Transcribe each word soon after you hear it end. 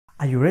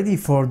Are you ready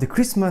for the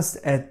Christmas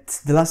at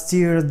the last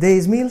year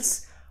days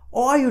meals?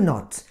 Or are you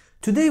not?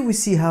 Today we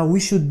see how we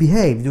should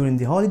behave during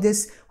the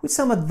holidays with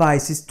some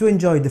advices to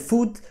enjoy the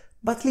food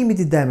but limit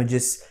the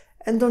damages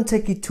and don't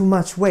take it too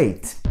much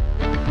weight.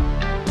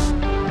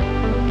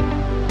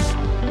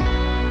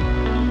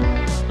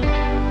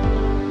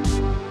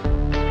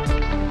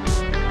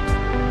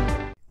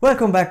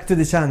 Welcome back to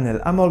the channel.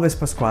 I'm always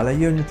Pasquale,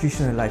 your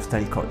nutrition and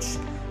lifestyle coach.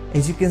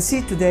 As you can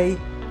see today,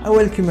 I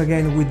welcome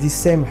again with the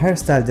same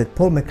hairstyle that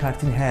Paul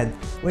McCartney had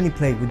when he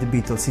played with the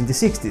Beatles in the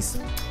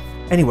 60s.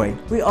 Anyway,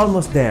 we're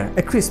almost there,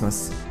 at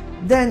Christmas.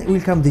 Then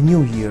will come the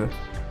new year,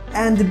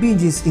 and the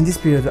binges in this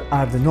period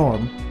are the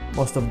norm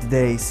most of the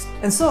days.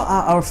 And so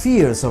are our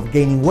fears of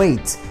gaining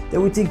weight that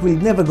we think will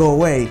never go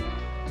away.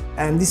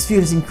 And these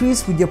fears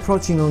increase with the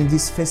approaching on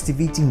these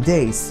festive eating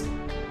days.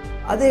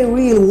 Are they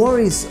real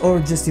worries or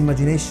just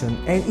imagination?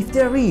 And if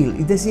they're real,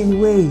 is there any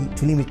way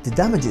to limit the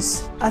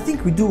damages? I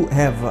think we do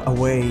have a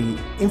way.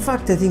 In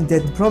fact, I think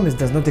that the promise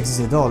does not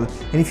exist at all.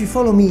 And if you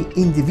follow me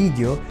in the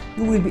video,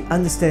 you will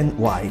understand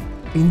why.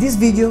 In this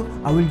video,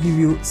 I will give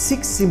you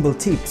 6 simple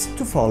tips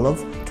to follow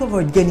to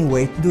avoid gaining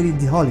weight during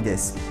the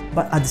holidays,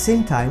 but at the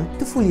same time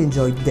to fully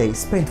enjoy the days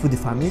spent with the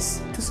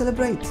families to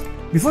celebrate.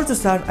 Before to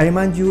start, I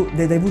remind you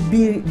that I would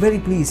be very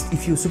pleased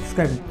if you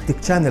subscribe to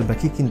the channel by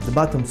clicking the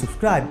button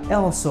subscribe and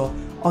also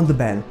on the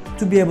bell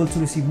to be able to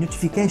receive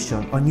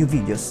notification on new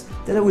videos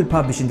that I will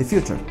publish in the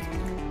future.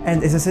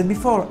 And as I said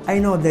before, I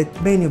know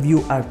that many of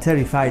you are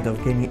terrified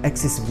of gaining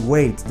excessive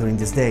weight during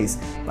these days,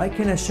 but I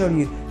can assure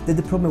you that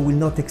the problem will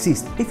not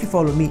exist if you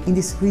follow me in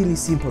these really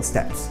simple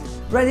steps.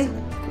 Ready?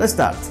 Let's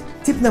start!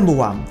 Tip number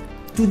 1.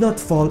 Do not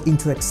fall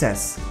into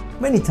excess.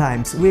 Many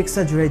times we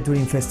exaggerate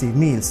during festive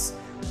meals.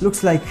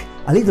 Looks like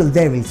a little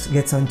devil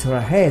gets onto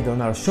our head,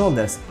 on our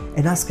shoulders,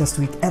 and asks us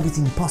to eat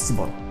everything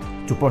possible.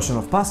 2 portions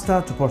of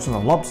pasta, 2 portions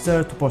of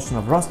lobster, 2 portions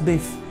of roast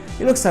beef.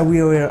 It looks like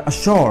we were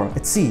ashore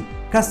at sea,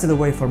 casted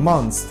away for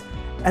months,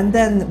 and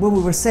then when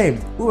we were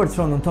saved, we were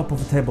thrown on top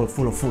of a table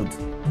full of food.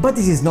 But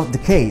this is not the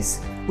case.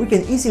 We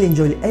can easily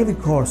enjoy every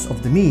course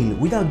of the meal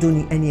without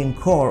doing any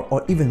encore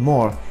or even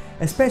more,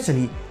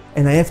 especially,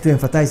 and I have to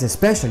emphasize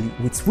especially,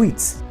 with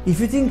sweets.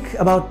 If you think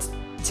about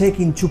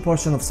taking 2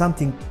 portions of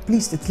something,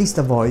 please at least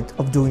avoid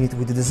of doing it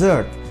with the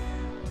dessert.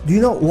 Do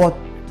you know what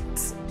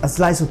a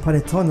slice of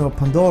panettone or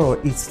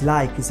pandoro is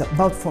like? It's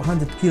about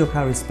 400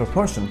 kilocalories per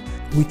portion.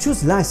 With 2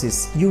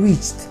 slices, you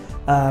reached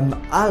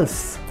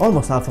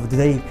almost half of the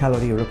daily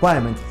calorie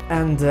requirement,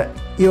 and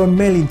you're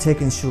mainly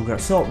taking sugar,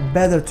 so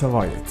better to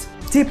avoid it.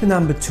 Tip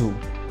number 2.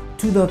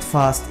 Do not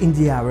fast in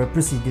the hour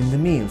preceding the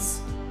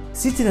meals.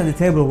 Sitting at the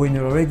table when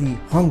you're already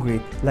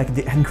hungry, like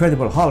the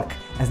Incredible Hulk,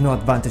 has no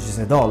advantages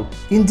at all.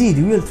 Indeed,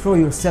 you will throw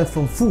yourself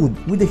on food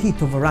with the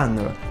heat of a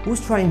runner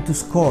who's trying to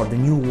score the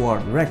new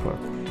world record.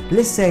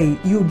 Let's say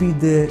you'll be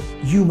the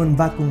human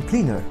vacuum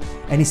cleaner,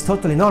 and it's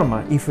totally normal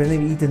if you've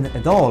never eaten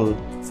at all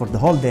for the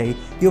whole day,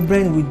 your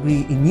brain will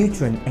be in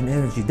nutrient and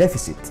energy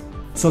deficit.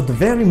 So the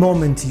very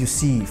moment you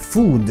see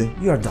food,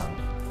 you are done.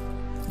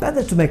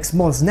 Better to make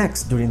small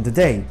snacks during the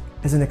day.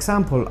 As an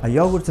example, a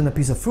yogurt and a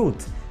piece of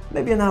fruit,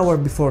 maybe an hour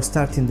before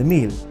starting the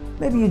meal.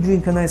 Maybe you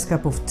drink a nice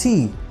cup of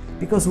tea,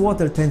 because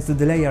water tends to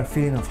delay our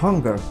feeling of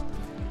hunger.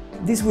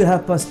 This will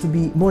help us to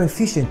be more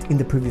efficient in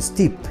the previous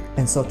tip,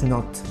 and so to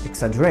not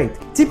exaggerate.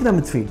 Tip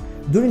number 3.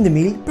 During the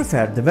meal,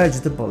 prepare the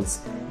vegetables.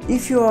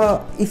 If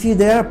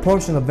there are a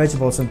portion of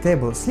vegetables on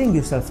table, sling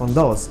yourself on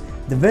those.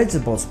 The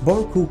vegetables,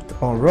 both cooked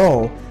or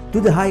raw, due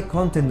to the high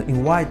content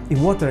in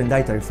water and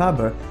dietary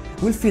fiber,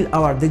 will fill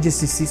our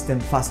digestive system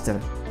faster.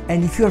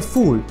 And if you are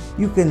full,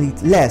 you can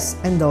eat less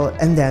and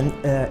then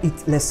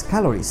eat less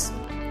calories.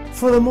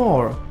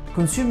 Furthermore,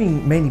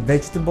 consuming many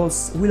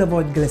vegetables will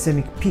avoid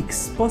glycemic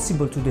peaks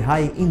possible to the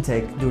high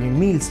intake during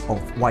meals of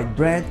white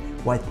bread,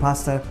 white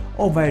pasta,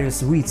 or various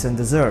sweets and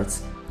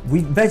desserts.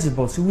 With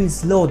vegetables, you will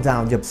slow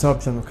down the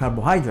absorption of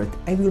carbohydrate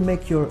and will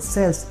make your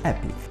cells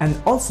happy. And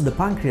also the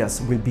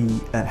pancreas will be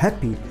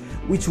happy,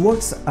 which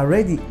works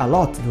already a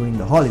lot during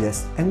the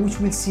holidays and which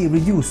will see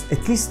reduced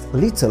at least a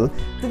little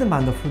the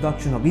demand of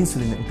production of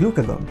insulin and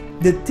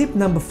glucagon. The tip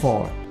number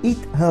 4. Eat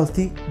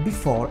healthy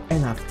before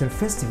and after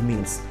festive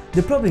meals.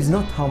 The problem is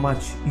not how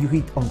much you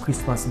eat on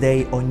Christmas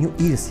Day or New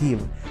Year's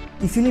Eve.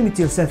 If you limit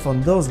yourself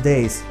on those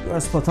days, you are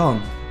spot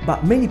on.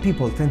 But many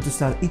people tend to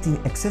start eating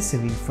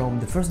excessively from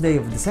the first day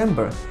of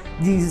December,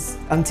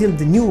 until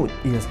the New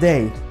Year's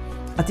Day.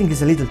 I think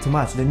it's a little too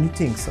much, don't you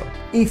think so?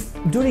 If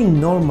during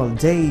normal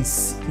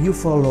days you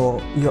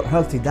follow your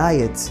healthy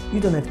diet, you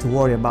don't have to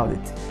worry about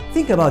it.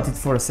 Think about it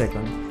for a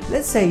second.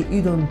 Let's say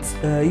you don't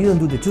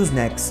do the 2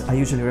 snacks I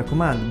usually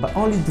recommend, but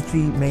only the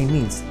 3 main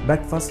meals: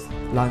 breakfast,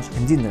 lunch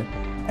and dinner.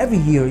 Every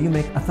year you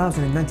make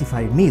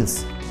 1095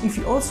 meals. If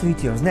you also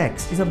eat your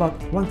snacks, it's about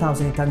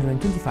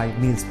 1825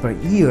 meals per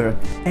year.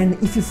 And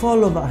if you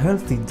follow a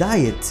healthy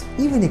diet,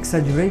 even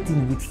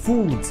exaggerating with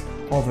foods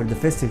over the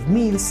festive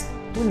meals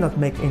will not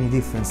make any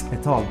difference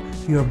at all.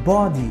 Your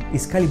body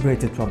is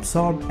calibrated to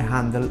absorb and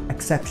handle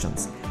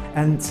exceptions.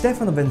 And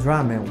Stefano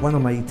Vendrame, one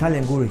of my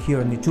Italian guru here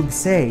on YouTube,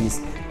 says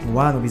in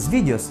one of his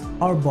videos,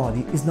 our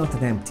body is not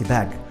an empty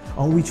bag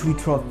on which we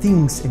throw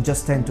things and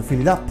just tend to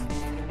fill it up,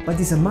 but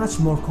is a much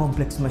more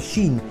complex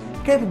machine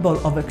capable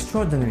of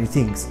extraordinary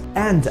things,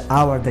 and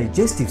our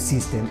digestive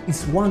system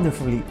is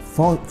wonderfully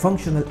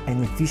functional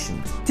and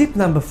efficient. Tip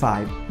number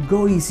 5.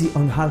 Go easy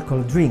on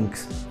alcohol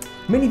drinks.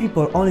 Many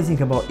people only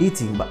think about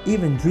eating, but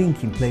even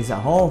drinking plays an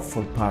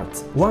awful part.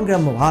 1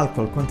 gram of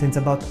alcohol contains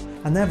about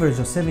an average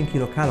of 7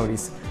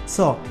 kilocalories,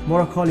 so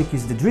more alcoholic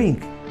is the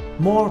drink,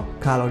 more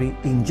calorie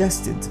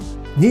ingested.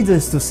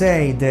 Needless to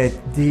say that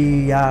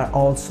they are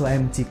also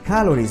empty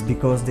calories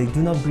because they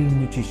do not bring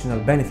nutritional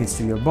benefits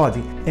to your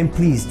body. And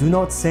please do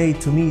not say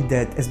to me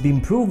that it's been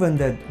proven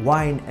that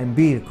wine and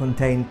beer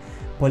contain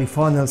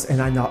polyphenols and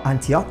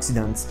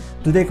antioxidants.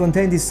 Do they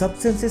contain these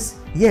substances?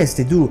 Yes,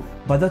 they do,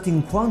 but not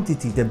in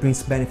quantity that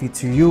brings benefit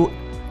to you,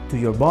 to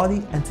your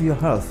body and to your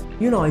health.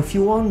 You know, if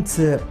you want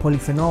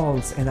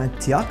polyphenols and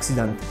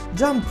antioxidants,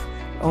 jump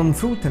on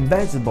fruit and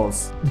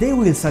vegetables. They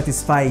will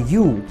satisfy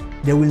you,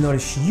 they will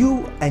nourish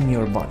you and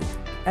your body.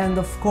 And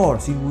of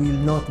course, you will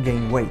not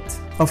gain weight.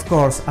 Of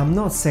course, I'm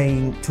not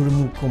saying to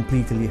remove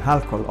completely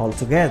alcohol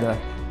altogether,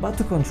 but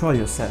to control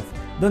yourself.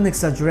 Don't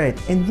exaggerate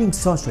and drink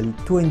socially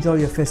to enjoy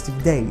your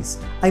festive days.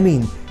 I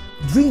mean,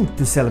 drink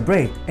to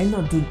celebrate and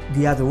not do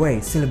the other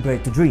way,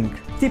 celebrate to drink.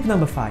 Tip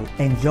number 5.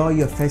 Enjoy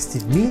your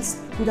festive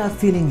meals without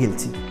feeling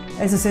guilty.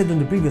 As I said on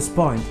the previous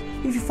point,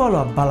 if you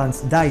follow a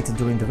balanced diet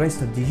during the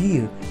rest of the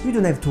year, you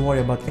don't have to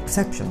worry about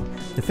exception.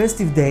 The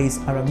festive days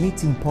are a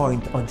meeting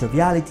point of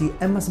joviality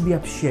and must be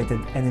appreciated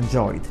and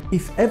enjoyed.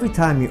 If every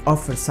time you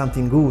offer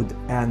something good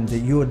and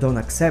you don't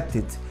accept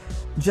it,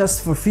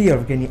 just for fear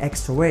of gaining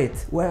extra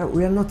weight, well,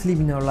 we are not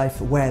living our life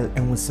well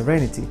and with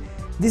serenity.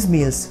 These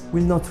meals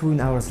will not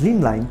ruin our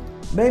slimline.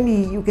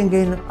 Maybe you can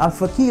gain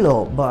half a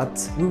kilo,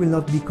 but we will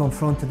not be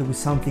confronted with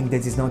something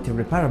that is not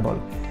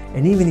irreparable.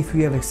 And even if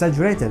we have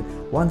exaggerated,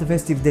 once the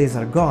festive days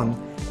are gone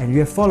and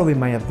you are following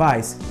my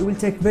advice, it will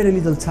take very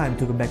little time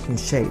to go back in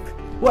shape.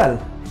 Well,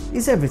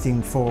 it's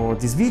everything for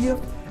this video.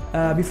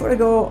 Before I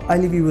go, I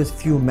leave you with a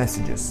few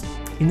messages.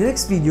 In the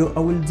next video, I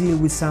will deal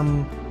with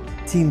some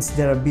themes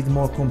that are a bit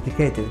more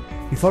complicated.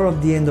 Before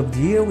the end of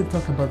the year, we'll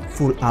talk about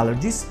food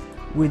allergies,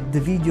 with the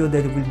video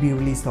that will be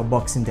released on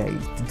Boxing Day,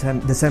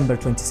 December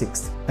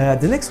 26th.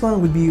 The next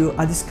one will be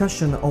a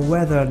discussion on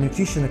whether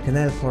nutrition can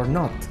help or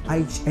not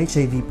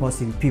HIV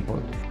positive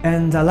people.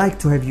 And I like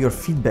to have your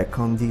feedback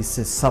on this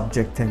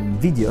subject and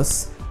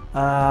videos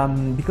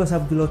because I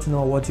would love to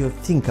know what you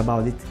think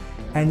about it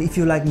and if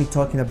you like me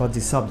talking about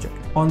this subject.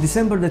 On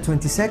December the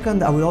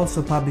 22nd, I will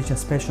also publish a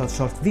special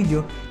short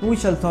video in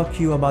which I'll talk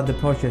to you about the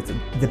project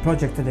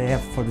that I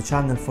have for the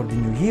channel for the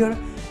new year,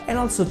 and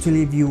also to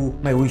leave you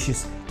my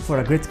wishes for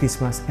a great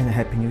Christmas and a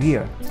happy new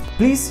year.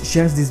 Please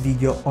share this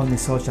video on the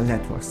social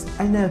networks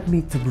and help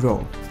me to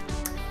grow.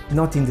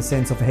 Not in the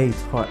sense of hate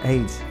or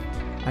age.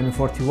 I'm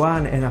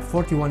 41 and at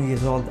 41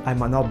 years old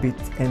I'm an hobbit,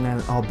 and an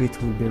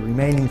hobbit will be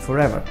remaining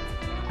forever.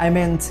 I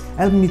meant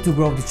help me to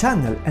grow the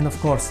channel, and of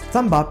course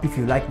thumb up if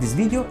you like this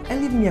video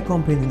and leave me a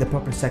comment in the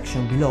proper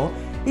section below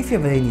if you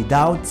have any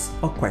doubts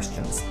or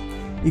questions.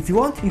 If you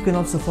want, you can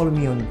also follow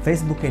me on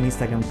Facebook and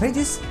Instagram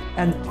pages,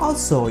 and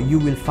also you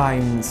will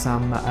find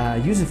some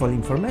useful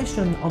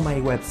information on my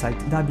website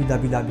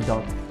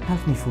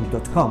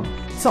www.healthmefood.com.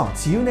 So,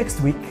 see you next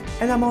week,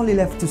 and I'm only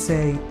left to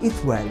say eat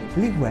well,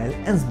 live well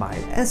and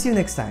smile, and see you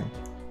next time.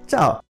 Ciao!